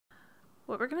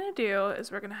what we're going to do is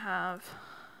we're going to have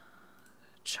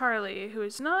Charlie, who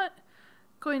is not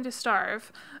going to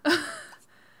starve,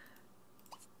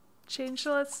 change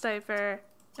Gillette's diaper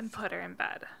and put her in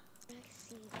bed.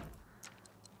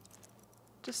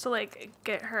 Just to like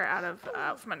get her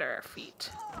out from under our feet.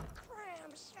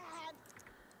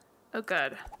 Oh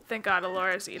good. Thank God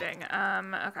Alora's eating.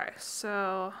 Okay,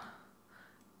 so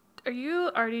are you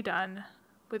already done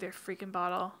with your freaking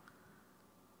bottle?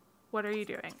 What are you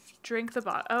doing? Drink the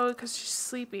bottle. Oh, because she's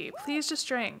sleepy. Please just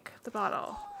drink the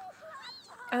bottle.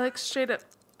 I like straight up.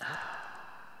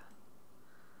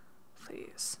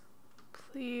 Please.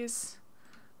 Please.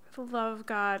 For the love of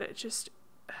God, just.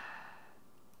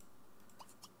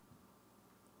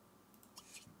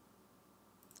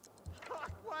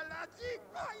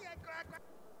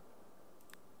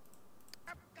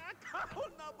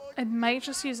 I might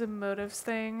just use a motives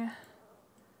thing.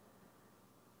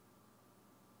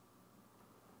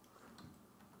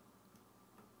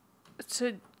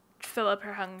 To fill up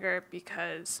her hunger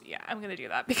because, yeah, I'm gonna do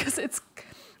that because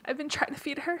I've been trying to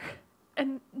feed her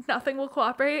and nothing will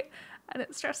cooperate and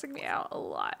it's stressing me out a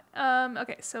lot.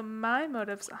 Okay, so my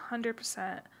motive's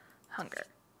 100% hunger.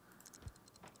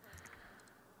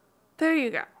 There you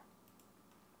go.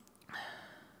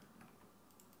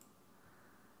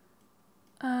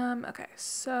 Okay,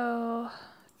 so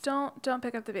don't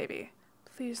pick up the baby.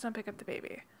 Please don't pick up the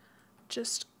baby.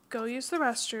 Just go use the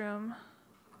restroom.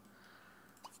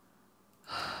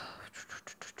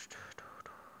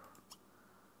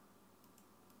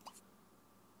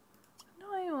 No,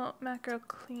 I won't macro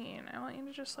clean. I want you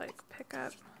to just like pick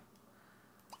up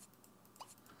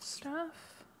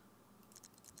stuff.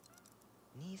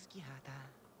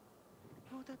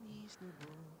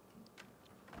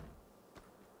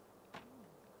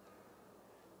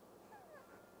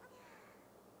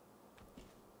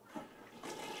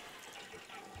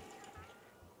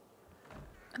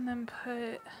 And then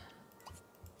put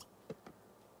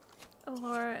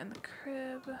Alora in the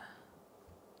crib.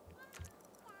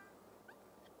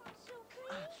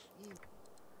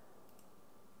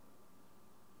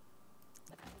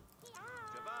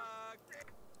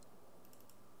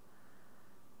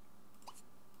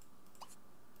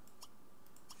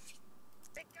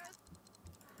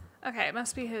 Okay, it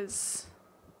must be his.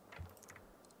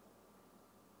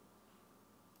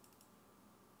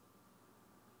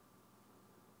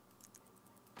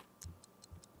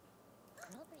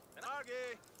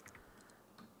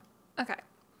 Okay.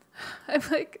 I'm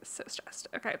like so stressed.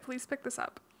 Okay, please pick this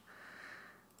up.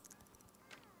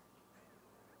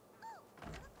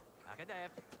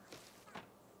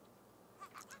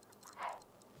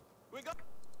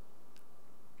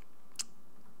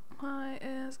 Why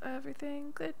is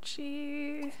everything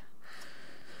glitchy?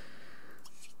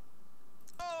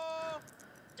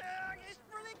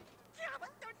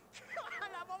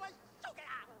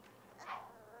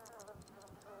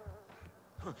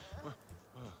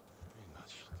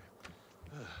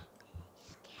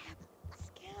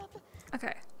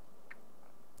 Okay.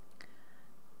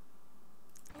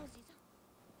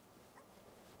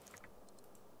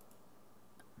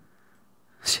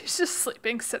 She's just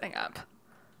sleeping, sitting up.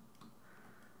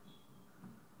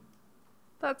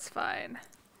 That's fine.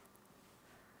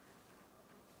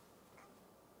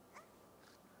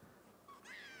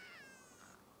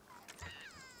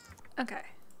 Okay.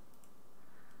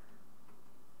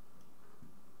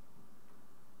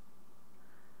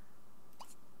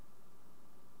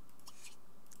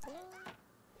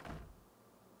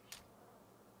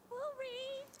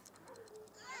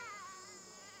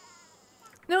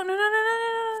 No, no, no, no, no,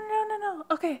 no, no, no, no, no.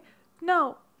 Okay.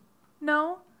 No.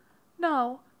 No.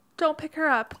 No. Don't pick her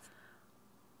up.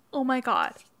 Oh my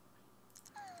God.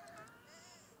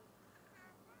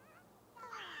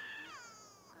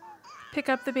 Pick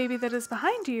up the baby that is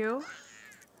behind you.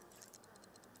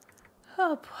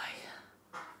 Oh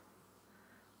boy.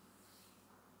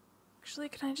 Actually,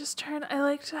 can I just turn? I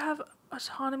like to have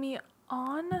autonomy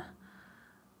on,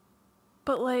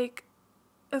 but like,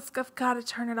 I've got to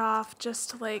turn it off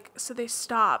just to like, so they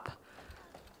stop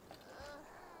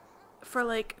for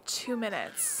like 2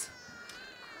 minutes.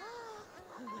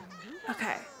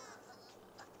 Okay.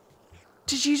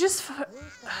 Did you just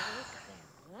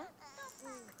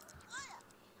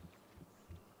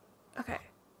okay.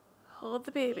 Hold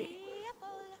the baby.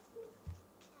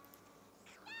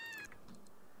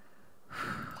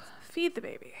 Feed the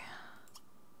baby.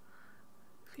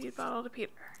 Feed bottle to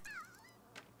Peter.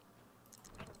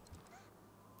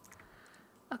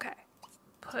 Okay.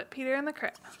 Put Peter in the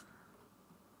crib.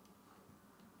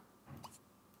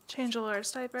 Change Alora's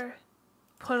diaper.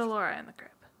 Put Alora in the crib.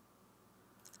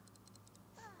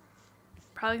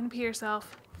 probably gonna pee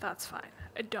yourself. That's fine.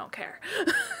 I don't care.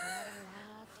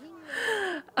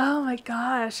 Oh my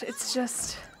gosh, it's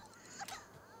just...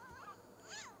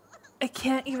 I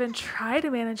can't even try to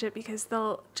manage it because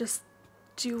they'll just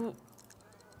do...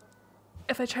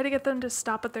 If I try to get them to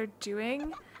stop what they're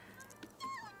doing,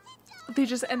 they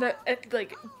just end up,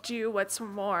 like, do what's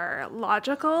more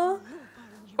logical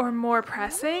or more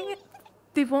pressing.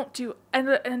 They won't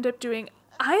end up doing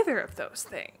either of those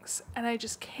things. And I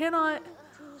just cannot...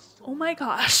 Oh my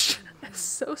gosh. I'm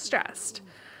so stressed.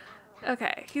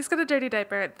 Okay, he's got a dirty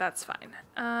diaper. That's fine.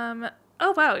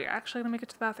 Oh wow, you're actually gonna make it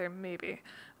to the bathroom, maybe.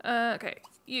 Okay,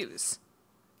 use.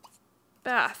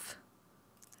 Bath.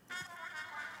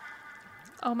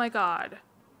 Oh my god.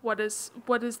 What is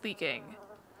leaking?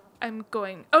 I'm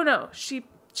going... Oh no, she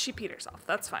peed herself.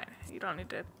 That's fine. You don't need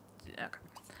to... Okay.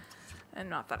 And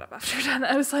mop that up after you're done.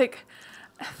 I was like...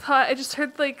 I just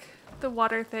heard like the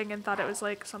water thing and thought it was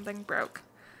like something broke.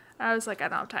 I was like, I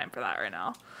don't have time for that right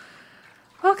now.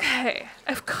 Okay.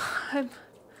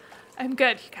 I'm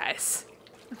good, you guys.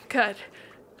 I'm good.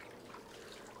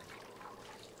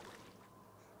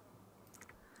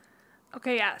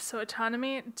 Okay, yeah, so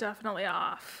autonomy definitely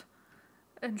off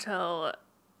until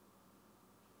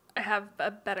I have a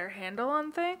better handle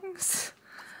on things.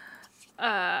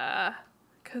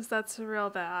 'Cause that's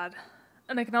real bad.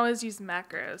 And I can always use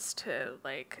macros to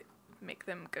like make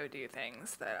them go do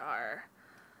things that are...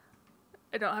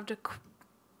 I don't have to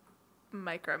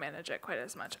micromanage it quite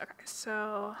as much. Okay,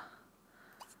 so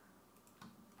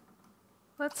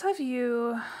let's have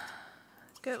you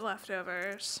get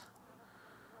leftovers.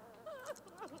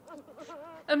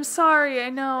 I'm sorry. I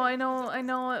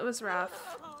know it was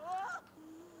rough.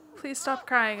 Please stop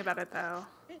crying about it though.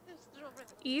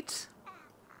 Eat.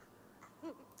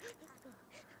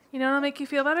 You know what'll make you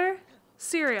feel better?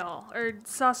 Cereal or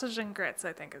sausage and grits,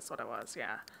 I think is what it was.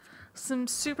 Yeah. Some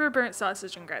super burnt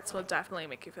sausage and grits will definitely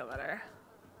make you feel better.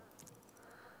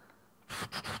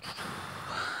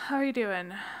 How are you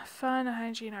doing? Fun,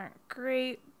 hygiene aren't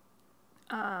great.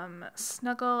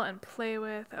 Snuggle and play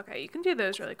with. Okay, you can do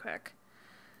those really quick.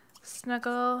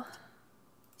 Snuggle.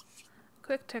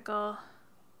 Quick tickle.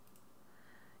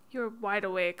 You're wide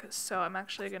awake, so I'm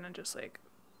actually gonna just like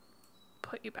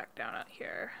put you back down out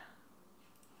here.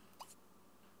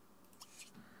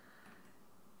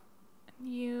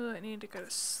 You need to go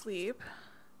to sleep.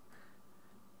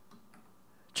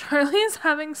 Charlie is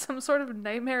having some sort of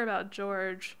nightmare about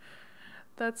George.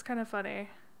 That's kind of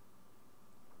funny.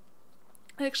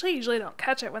 I actually usually don't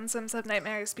catch it when Sims have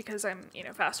nightmares because I'm, you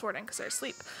know, fast forwarding because they're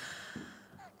asleep.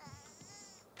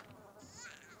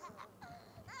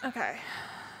 Okay.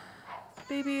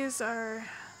 Babies are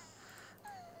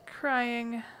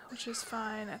crying, which is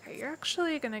fine. Okay, you're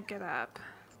actually gonna get up.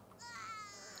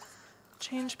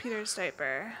 Change Peter's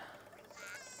diaper.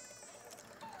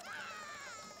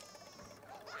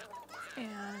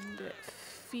 And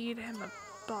feed him a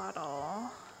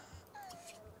bottle.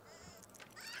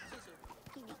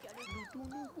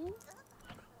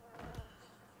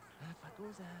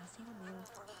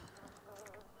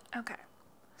 Okay,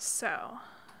 so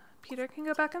Peter can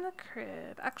go back in the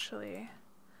crib. Actually,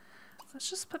 let's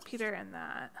just put Peter in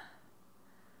that.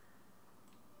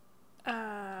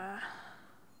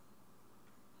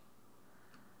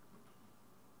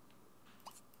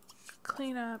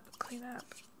 Clean up.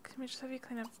 Can we just have you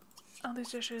clean up all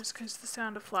these dishes? Because the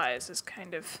sound of flies is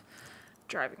kind of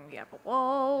driving me up a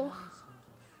wall.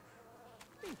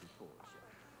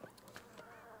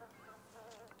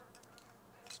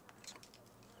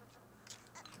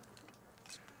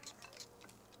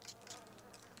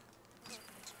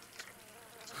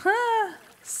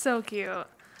 So cute.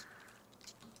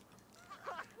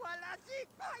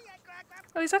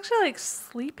 Oh, he's actually like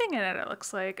sleeping in it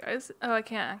looks like. Oh, I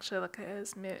can't actually look at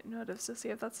his motives to see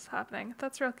if that's happening.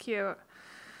 That's real cute.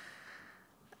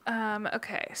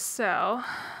 Okay, so...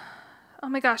 Oh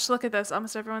my gosh, look at this.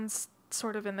 Almost everyone's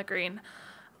sort of in the green.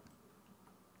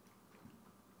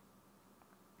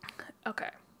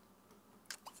 Okay.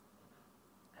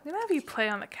 I'm gonna have you play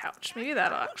on the couch. Maybe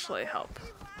that'll actually help.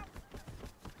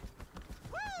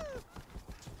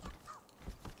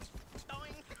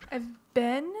 I've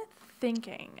been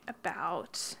thinking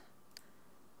about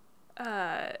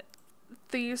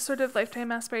these sort of lifetime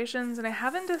aspirations, and I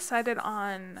haven't decided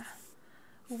on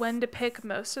when to pick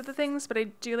most of the things, but I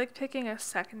do like picking a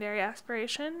secondary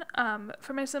aspiration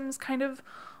for my Sims kind of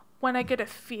when I get a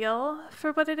feel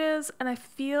for what it is, and I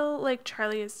feel like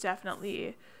Charlie is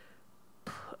definitely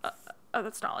oh,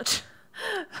 that's knowledge.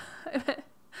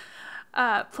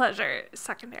 Pleasure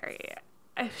secondary.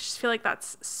 I just feel like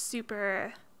that's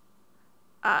super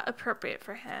appropriate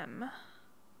for him.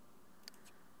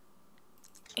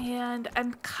 And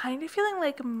I'm kind of feeling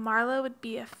like Marla would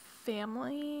be a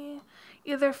family,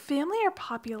 either family or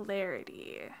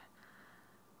popularity.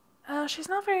 Oh, she's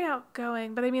not very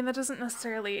outgoing, but I mean, that doesn't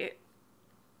necessarily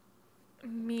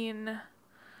mean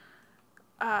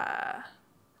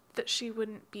that she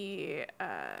wouldn't be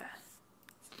a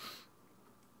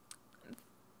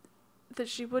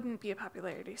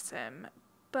popularity sim,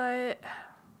 but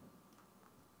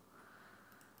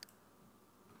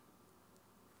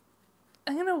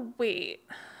I'm gonna wait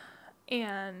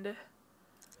and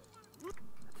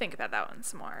think about that one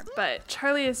some more. But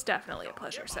Charlie is definitely a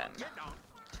pleasure sim.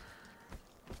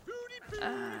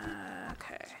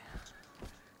 Okay.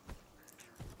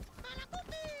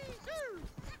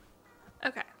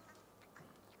 Okay.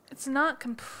 It's not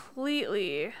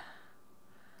completely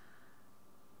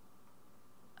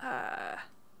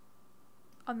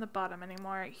on the bottom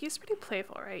anymore. He's pretty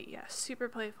playful, right? Yeah, super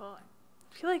playful.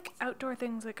 I feel like outdoor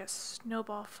things like a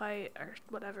snowball fight or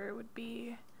whatever would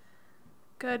be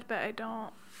good, but I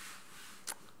don't.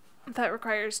 That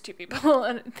requires two people,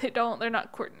 and they're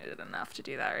not coordinated enough to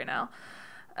do that right now.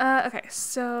 Okay,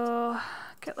 so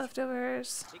get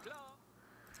leftovers.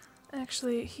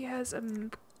 Actually, he has a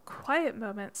quiet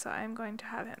moment, so I'm going to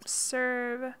have him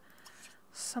serve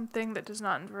something that does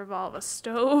not revolve a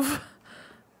stove.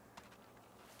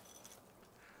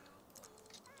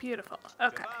 Beautiful.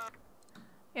 Okay.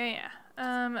 Yeah.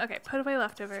 Okay, put away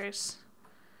leftovers.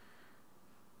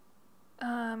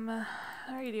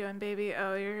 How are you doing, baby?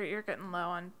 Oh, you're getting low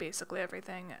on basically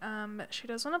everything. She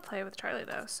does want to play with Charlie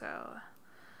though, so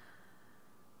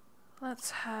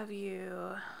let's have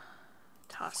you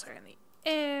toss her in the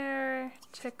air,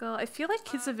 tickle. I feel like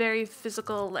he's a very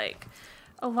physical, like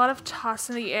a lot of toss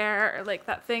in the air, or like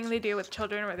that thing they do with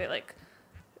children where they like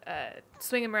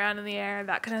swing him around in the air,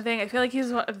 that kind of thing. I feel like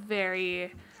he's a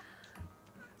very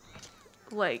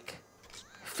like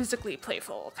physically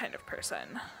playful kind of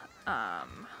person.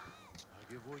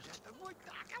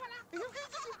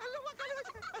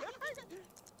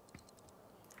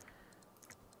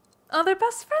 Oh, they're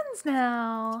best friends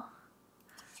now.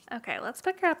 Okay, let's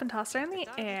pick her up and toss her in the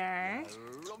air.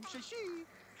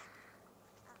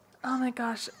 Oh my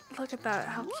gosh, look at that,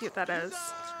 how cute that is.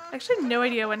 I actually have no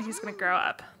idea when he's gonna grow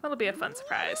up. That'll be a fun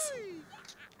surprise.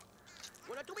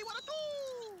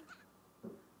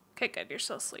 Okay, good, you're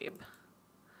still asleep.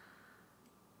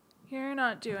 You're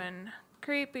not doing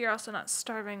great, but you're also not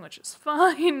starving, which is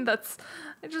fine. I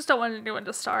just don't want anyone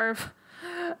to starve.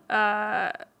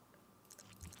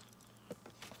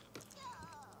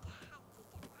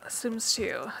 Sims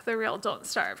 2, the real don't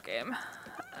starve game.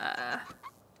 That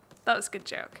was a good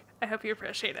joke. I hope you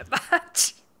appreciated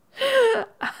that.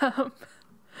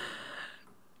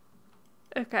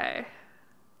 Okay.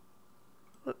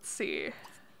 Let's see.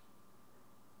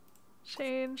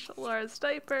 Change Laura's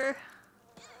diaper.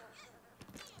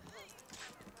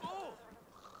 I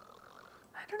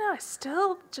don't know, I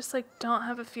still just like don't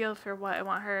have a feel for what I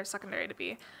want her secondary to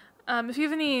be. If you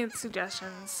have any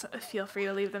suggestions, feel free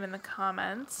to leave them in the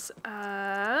comments.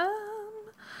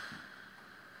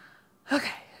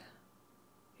 Okay.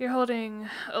 You're holding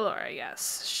Alora,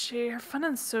 yes. Her fun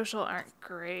and social aren't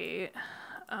great.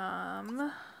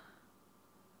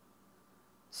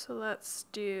 So let's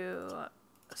do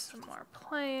some more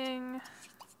playing.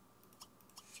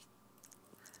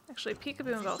 Actually,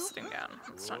 peekaboo and Belle sitting down.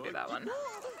 Let's not do that one.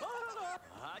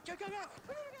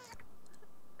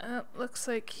 Looks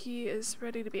like he is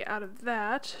ready to be out of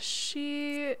that.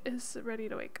 She is ready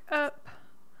to wake up.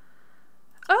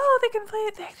 Oh, they can play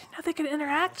it. They didn't know they could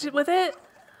interact with it.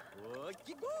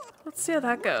 Let's see how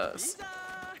that goes.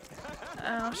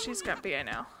 Oh, she's grumpy, I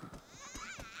know.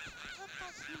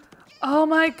 Oh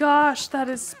my gosh, that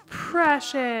is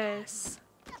precious.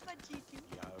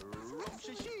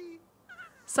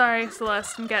 Sorry,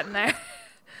 Celeste, I'm getting there.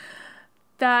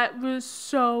 That was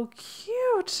so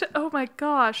cute. Oh my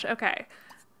gosh. Okay.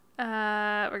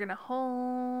 We're gonna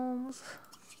hold.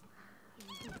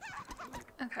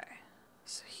 Okay.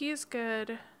 So he's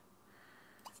good.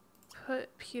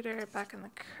 Put Peter back in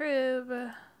the crib.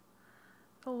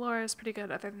 Laura's pretty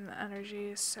good other than the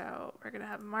energy, so we're gonna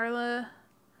have Marla.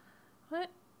 What?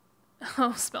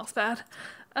 Oh, smells bad.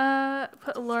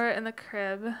 Put Laura in the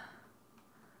crib.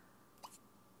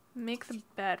 Make the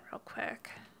bed real quick.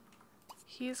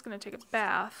 He's gonna take a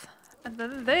bath, and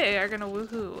then they are gonna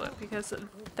woohoo, because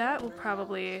that will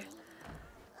probably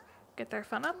get their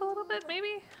fun up a little bit,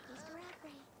 maybe?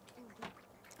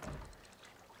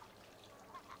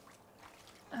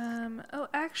 Oh,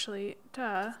 actually,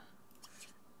 duh.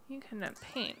 You can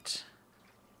paint.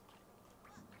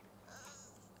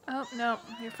 Oh, no,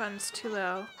 your fun's too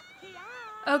low.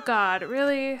 Oh god,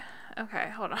 really? Okay,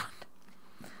 hold on.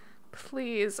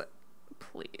 Please,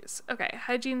 please. Okay,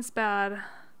 hygiene's bad,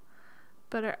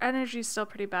 but our energy's still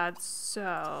pretty bad,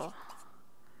 so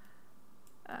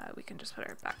we can just put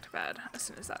her back to bed as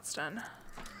soon as that's done.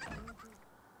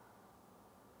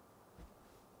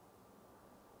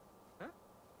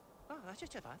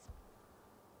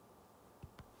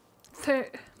 You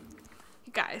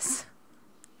guys,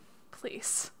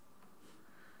 please.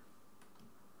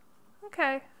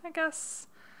 Okay, I guess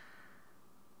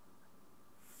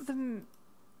the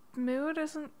mood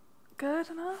isn't good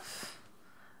enough.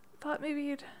 Thought maybe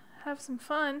you'd have some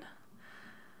fun.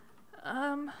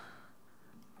 I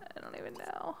don't even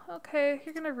know. Okay,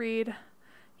 you're gonna read.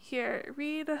 Here,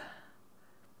 read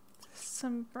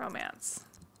some romance.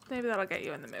 Maybe that'll get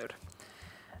you in the mood.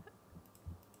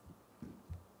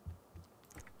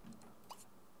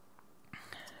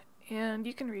 And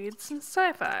you can read some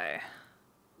sci-fi.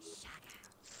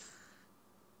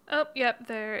 Oh, yep,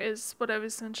 there is what I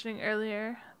was mentioning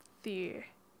earlier. The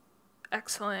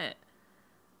excellent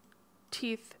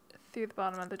teeth through the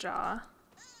bottom of the jaw.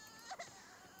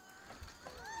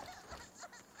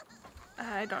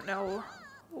 I don't know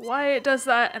why it does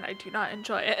that, and I do not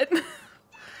enjoy it.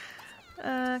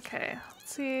 Okay,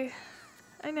 let's see.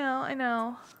 I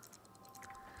know.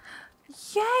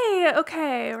 Yay!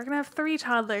 Okay, we're gonna have 3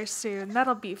 toddlers soon.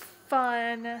 That'll be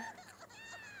fun.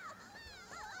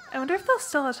 I wonder if they'll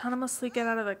still autonomously get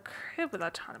out of the crib with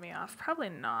autonomy off. Probably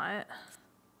not.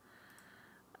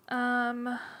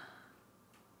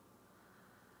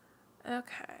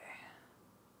 Okay.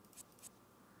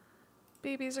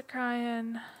 Babies are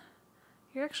crying.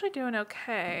 You're actually doing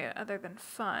okay, other than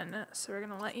fun, so we're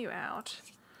gonna let you out.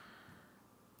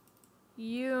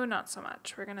 You, not so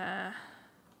much. We're gonna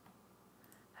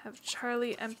have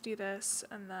Charlie empty this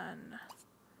and then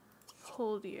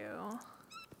hold you.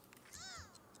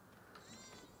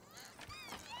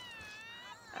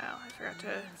 Oh, I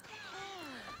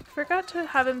forgot to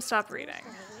have him stop reading.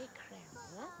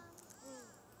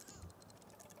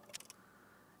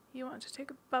 You want to take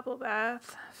a bubble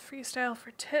bath, freestyle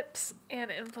for tips,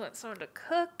 and influence someone to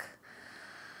cook.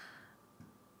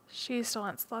 She still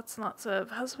wants lots and lots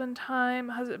of husband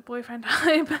time, boyfriend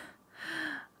time.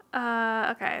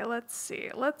 Okay, let's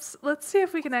see. Let's see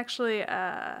if we can actually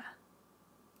have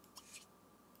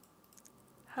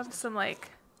some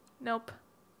like, nope.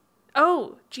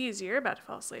 Oh, geez, you're about to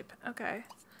fall asleep. Okay,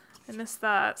 I missed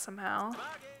that somehow.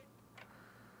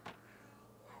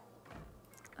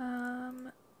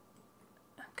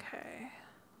 Okay.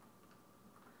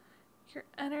 Your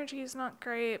energy is not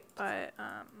great, but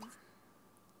I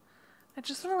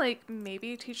just want to like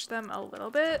maybe teach them a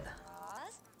little bit.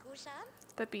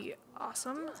 That'd be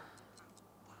awesome.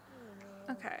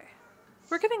 Okay.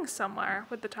 We're getting somewhere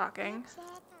with the talking.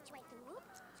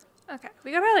 Okay,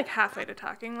 we got her like halfway to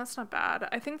talking. That's not bad.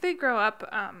 I think they grow up,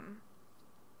 I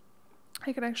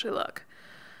can actually look.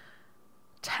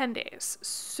 10 days.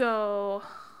 So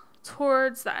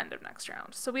towards the end of next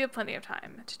round. So we have plenty of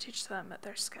time to teach them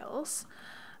their skills.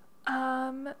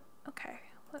 Okay,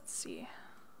 let's see.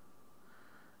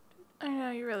 I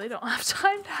know you really don't have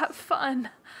time to have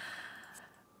fun.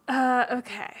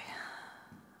 Okay.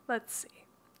 Let's see.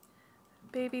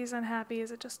 Baby's unhappy.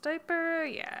 Is it just diaper?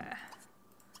 Yeah.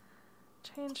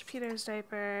 Change Peter's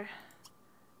diaper.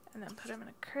 And then put him in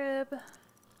a crib.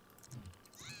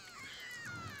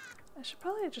 I should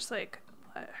probably just like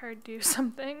let her do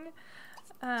something.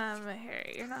 Here,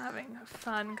 you're not having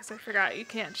fun because I forgot you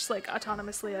can't just like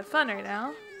autonomously have fun right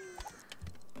now.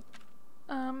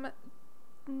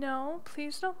 No,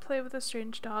 please don't play with a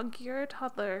strange dog. You're a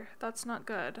toddler. That's not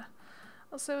good.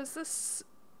 Also, is this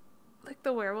like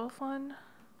the werewolf one?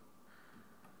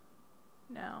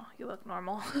 No, you look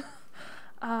normal.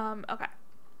 Okay.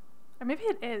 Or maybe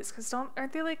it is, because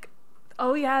aren't they like,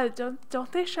 oh yeah,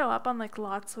 don't they show up on like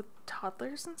lots with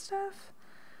toddlers and stuff?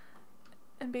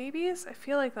 And babies? I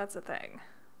feel like that's a thing.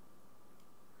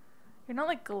 You're not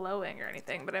like glowing or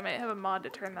anything, but I might have a mod to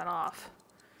turn that off.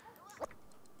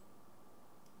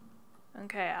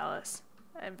 Okay, Alice.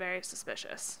 I'm very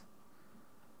suspicious.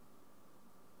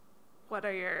 What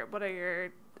are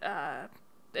your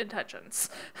intentions?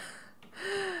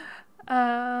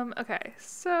 Okay,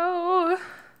 so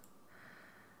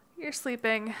you're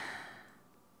sleeping.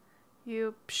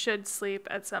 You should sleep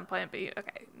at some point, but you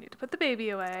need to put the baby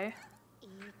away.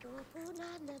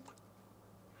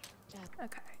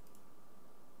 Okay.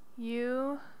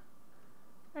 You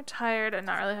are tired and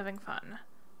not really having fun.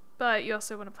 But you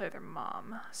also want to play with your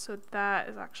mom, so that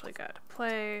is actually good.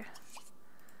 Play,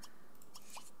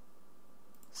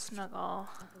 snuggle.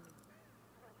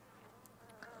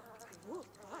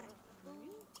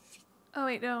 Oh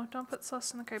wait, no, don't put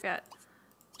Celeste in the crib yet.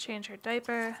 Change her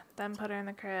diaper, then put her in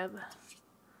the crib.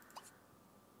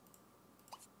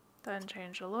 Then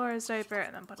change Alora's diaper,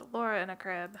 and then put Alora in a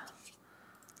crib.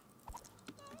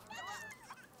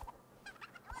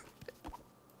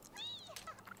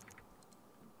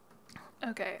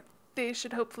 Okay, they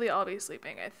should hopefully all be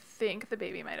sleeping. I think the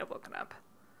baby might have woken up.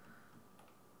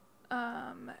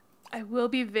 I will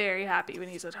be very happy when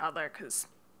he's a toddler, because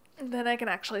then I can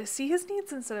actually see his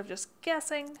needs instead of just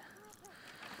guessing.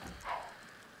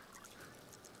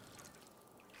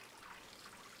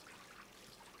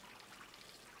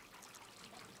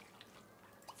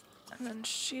 And then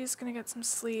she's gonna get some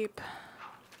sleep.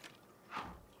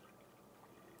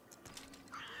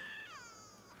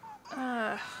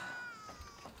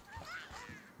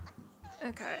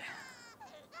 Okay.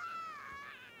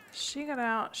 She got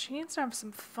out. She needs to have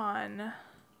some fun.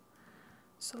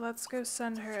 So let's go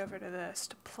send her over to this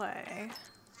to play.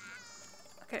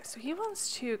 Okay, so he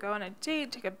wants to go on a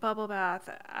date, take a bubble bath,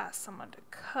 ask someone to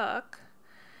cook.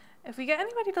 If we get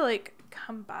anybody to, like,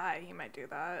 come by, he might do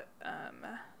that.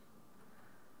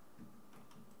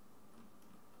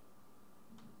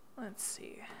 Let's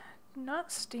see.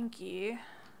 Not stinky.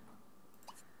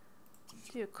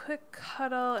 Do a quick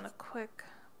cuddle and a quick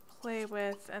play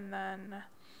with, and then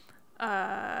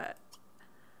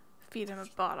feed him a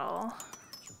bottle.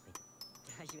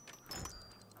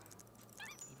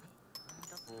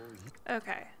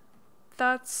 Okay,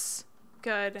 that's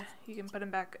good. You can put him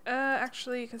back.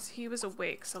 Actually, because he was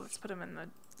awake, so let's put him in the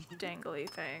dangly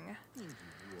thing.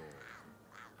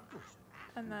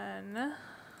 And then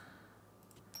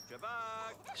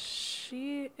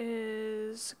she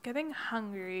is getting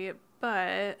hungry,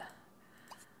 but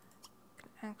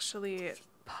can actually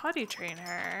potty train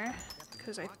her,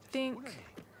 because I think,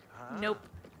 nope.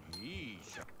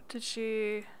 Did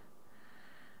she?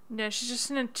 No, she's just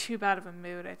in too bad of a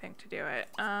mood, I think, to do it.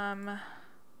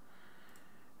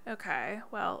 Okay,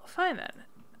 well, fine then.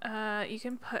 You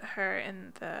can put her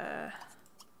in the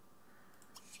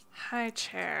high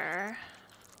chair.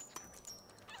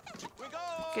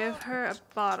 Give her a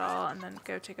bottle and then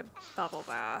go take a bubble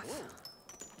bath.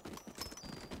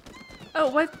 Oh,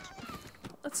 what?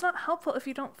 That's not helpful if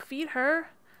you don't feed her.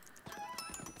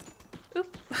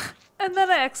 Oop. And then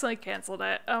I accidentally canceled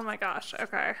it. Oh my gosh.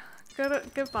 Okay.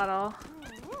 Good bottle.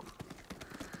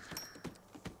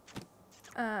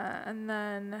 And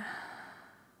then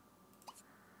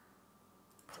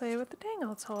play with the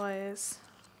dangle toys.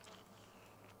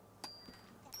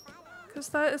 Because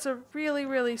that is a really,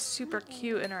 really super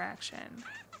cute interaction.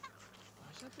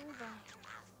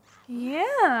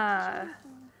 Yeah!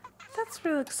 That's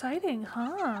real exciting,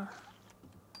 huh?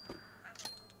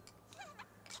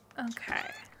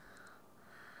 Okay.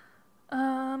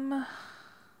 Oh,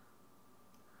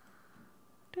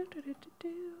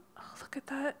 look at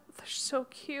that. They're so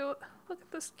cute. Look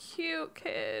at this cute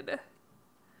kid.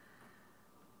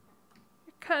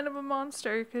 You're kind of a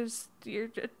monster because you're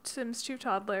a Sims 2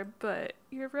 toddler, but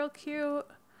you're real cute.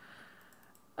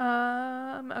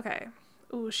 Okay.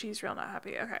 Ooh, she's real not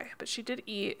happy. Okay, but she did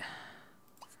eat.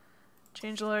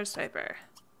 Change Alora's diaper.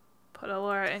 Put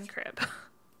Alora in crib.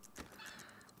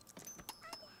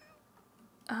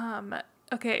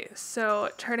 Okay, so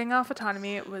turning off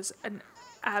autonomy was an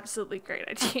absolutely great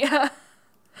idea.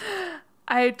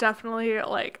 I definitely,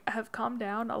 like, have calmed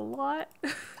down a lot.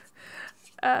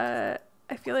 I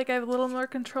feel like I have a little more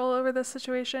control over this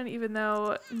situation, even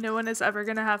though no one is ever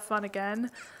gonna have fun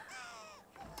again.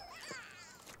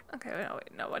 Okay,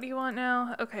 wait, no, what do you want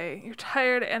now? Okay, you're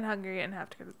tired and hungry and have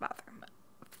to go to the bathroom.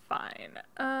 Fine.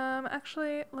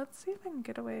 Actually, let's see if I can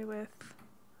get away with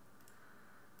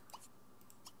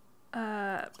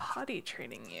potty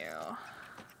training you.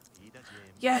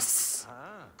 Yes!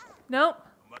 Nope.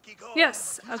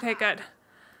 Yes! Okay, good.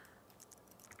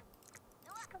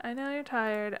 I know you're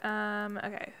tired.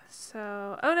 Okay,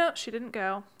 so... Oh no, she didn't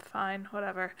go. Fine,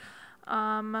 whatever.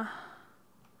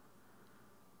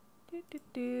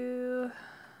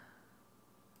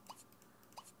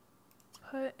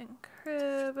 Put in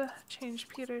crib, change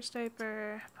Peter's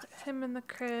diaper, put him in the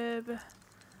crib.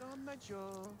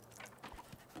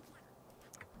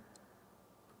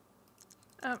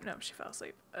 Oh, no, she fell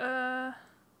asleep.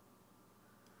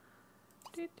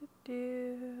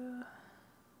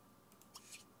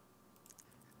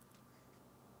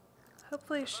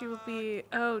 Hopefully she will be...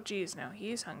 Oh, geez, no,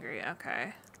 he's hungry.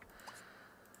 Okay.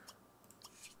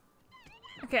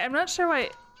 Okay, I'm not sure why...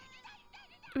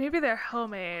 Maybe they're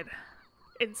homemade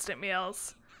instant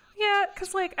meals. Yeah,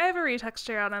 because, like, I have a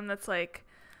retexture on them that's, like,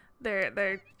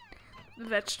 they're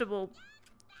vegetable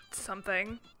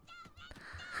something.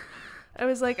 I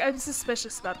was like, I'm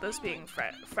suspicious about those being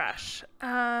fresh.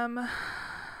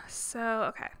 So,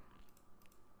 okay.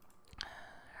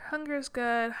 Hunger's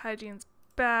good, hygiene's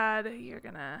bad. You're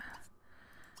gonna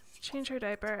change her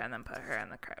diaper and then put her in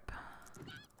the crib.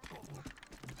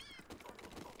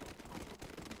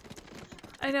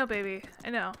 I know, baby. I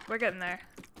know. We're getting there.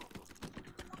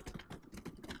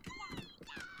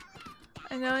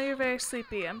 I know you're very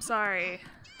sleepy. I'm sorry.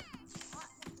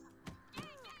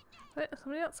 Wait,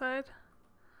 somebody outside?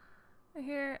 I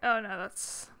hear. Oh no,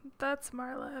 that's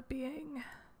Marla being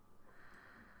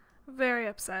very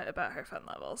upset about her fun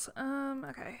levels.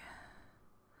 Okay.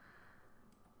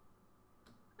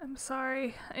 I'm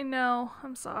sorry. I know.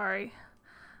 I'm sorry.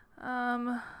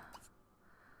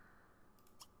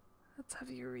 Let's have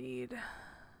you read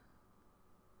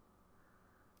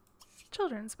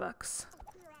children's books.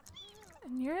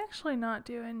 And you're actually not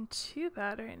doing too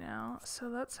bad right now, so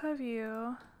let's have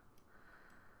you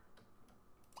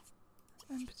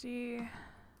empty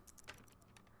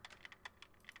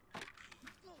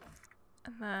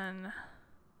and then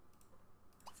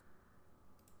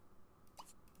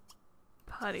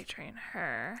potty train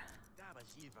her.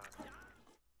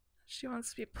 She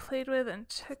wants to be played with and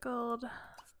tickled,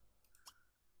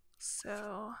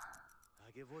 so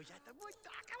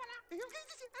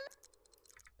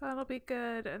that'll be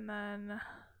good. And then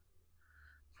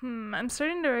I'm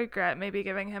starting to regret maybe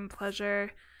giving him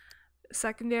pleasure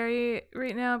secondary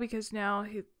right now, because now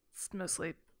he's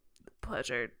mostly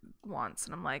pleasure wants,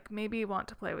 and I'm like, maybe you want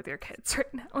to play with your kids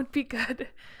right now would be good.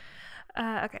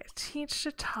 Okay, teach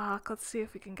to talk. Let's see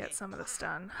if we can get some of this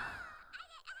done.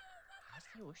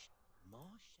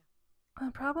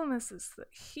 The problem is that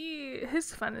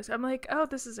his fun is, I'm like, oh,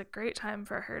 this is a great time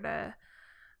for her to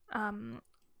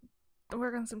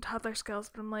work on some toddler skills,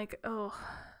 but I'm like, oh,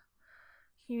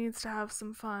 he needs to have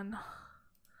some fun.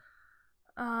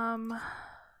 I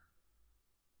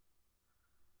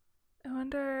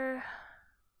wonder.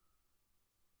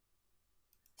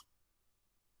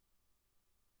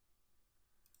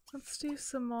 Let's do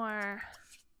some more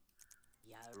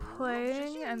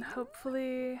playing and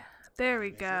hopefully. There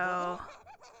we go.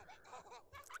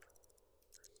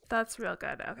 That's real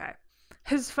good. Okay.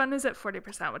 His fun is at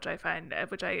 40%, which I find,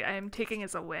 which I am taking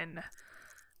as a win.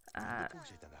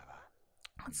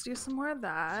 Let's do some more of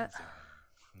that.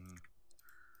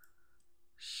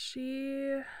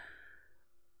 She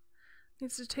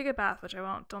needs to take a bath, which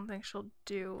I don't think she'll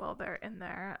do while they're in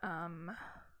there.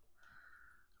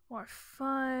 More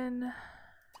fun.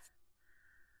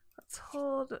 Let's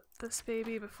hold this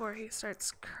baby before he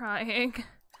starts crying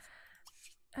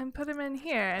and put him in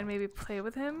here and maybe play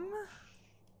with him.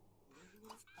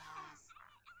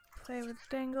 Play with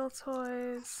dangle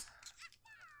toys.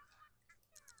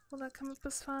 Will that come up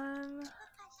as fun?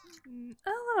 A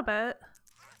little bit.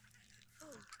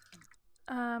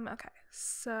 Okay,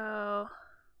 so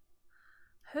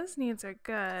his needs are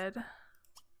good.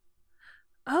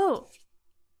 Oh!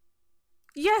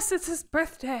 Yes, it's his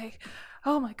birthday!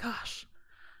 Oh my gosh.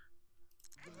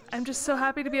 I'm just so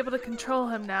happy to be able to control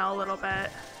him now a little bit.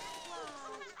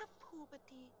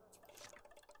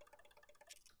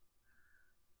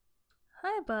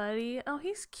 Hi, buddy. Oh,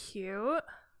 he's cute.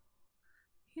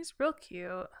 He's real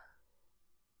cute.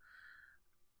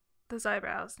 Those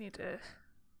eyebrows need to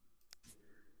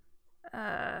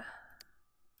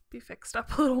be fixed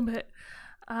up a little bit.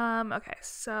 Okay,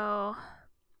 so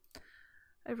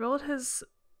I rolled his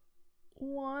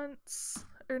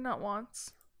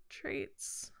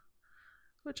traits,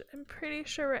 which I'm pretty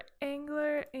sure were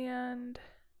angler and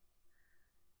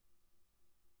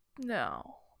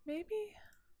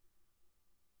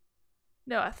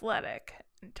athletic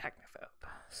and technophobe.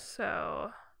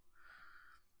 So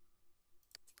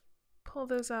pull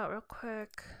those out real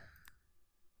quick.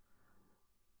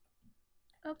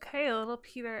 Okay, little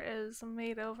Peter is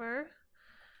made over.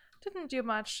 Didn't do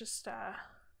much, just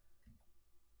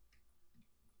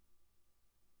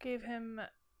gave him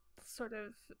sort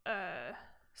of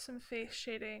some face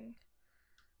shading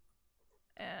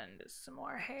and some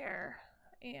more hair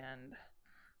and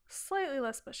slightly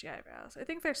less bushy eyebrows. I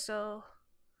think they're still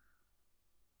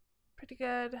pretty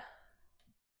good.